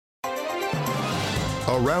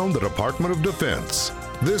around the Department of Defense.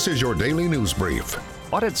 This is your daily news brief.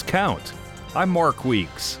 Audits count. I'm Mark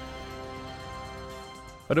Weeks.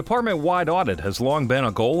 A department-wide audit has long been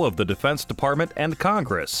a goal of the Defense Department and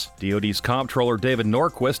Congress. DoD's Comptroller David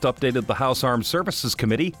Norquist updated the House Armed Services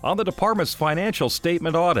Committee on the department's financial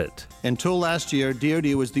statement audit. Until last year,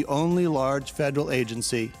 DoD was the only large federal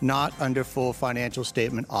agency not under full financial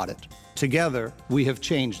statement audit. Together, we have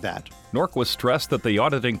changed that. Norquist stressed that the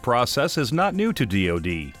auditing process is not new to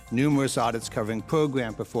DoD. Numerous audits covering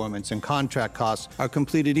program performance and contract costs are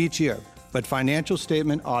completed each year. But financial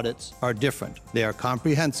statement audits are different. They are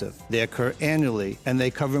comprehensive, they occur annually, and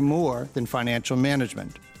they cover more than financial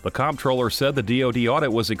management. The Comptroller said the DoD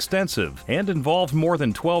audit was extensive and involved more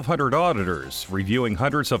than 1,200 auditors, reviewing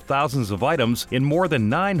hundreds of thousands of items in more than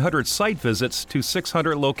 900 site visits to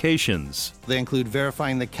 600 locations. They include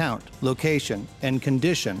verifying the count, location, and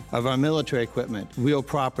condition of our military equipment, real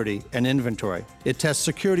property, and inventory. It tests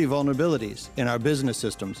security vulnerabilities in our business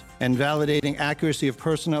systems and validating accuracy of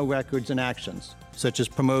personnel records and actions, such as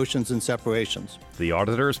promotions and separations. The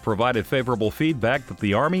auditors provided favorable feedback that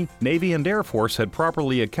the Army, Navy, and Air Force had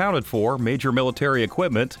properly accounted for major military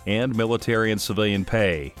equipment and military and civilian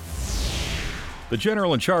pay. The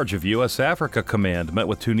general in charge of U.S. Africa Command met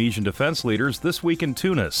with Tunisian defense leaders this week in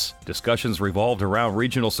Tunis. Discussions revolved around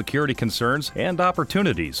regional security concerns and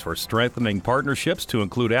opportunities for strengthening partnerships to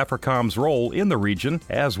include AFRICOM's role in the region,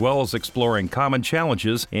 as well as exploring common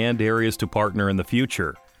challenges and areas to partner in the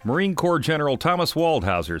future. Marine Corps General Thomas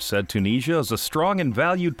Waldhauser said Tunisia is a strong and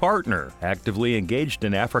valued partner, actively engaged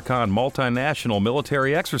in AFRICOM multinational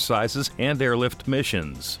military exercises and airlift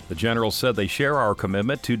missions. The general said they share our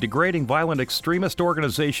commitment to degrading violent extremist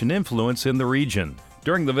organization influence in the region.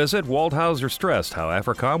 During the visit, Waldhauser stressed how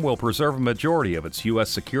AFRICOM will preserve a majority of its U.S.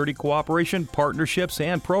 security cooperation, partnerships,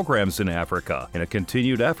 and programs in Africa in a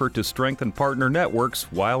continued effort to strengthen partner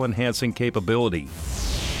networks while enhancing capability.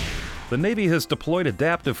 The Navy has deployed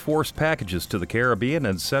adaptive force packages to the Caribbean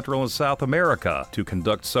and Central and South America to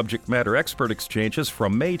conduct subject matter expert exchanges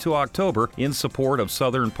from May to October in support of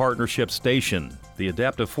Southern Partnership Station. The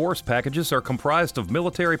adaptive force packages are comprised of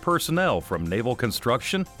military personnel from naval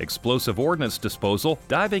construction, explosive ordnance disposal,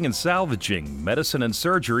 diving and salvaging, medicine and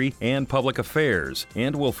surgery, and public affairs,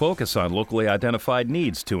 and will focus on locally identified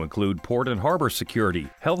needs to include port and harbor security,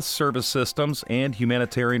 health service systems, and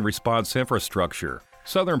humanitarian response infrastructure.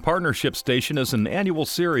 Southern Partnership Station is an annual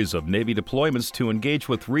series of Navy deployments to engage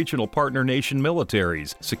with regional partner nation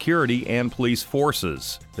militaries, security, and police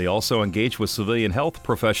forces. They also engage with civilian health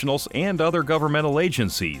professionals and other governmental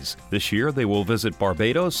agencies. This year, they will visit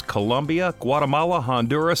Barbados, Colombia, Guatemala,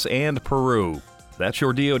 Honduras, and Peru. That's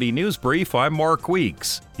your DoD News Brief. I'm Mark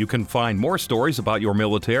Weeks. You can find more stories about your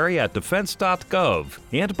military at defense.gov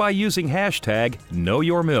and by using hashtag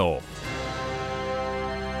KnowYourMil.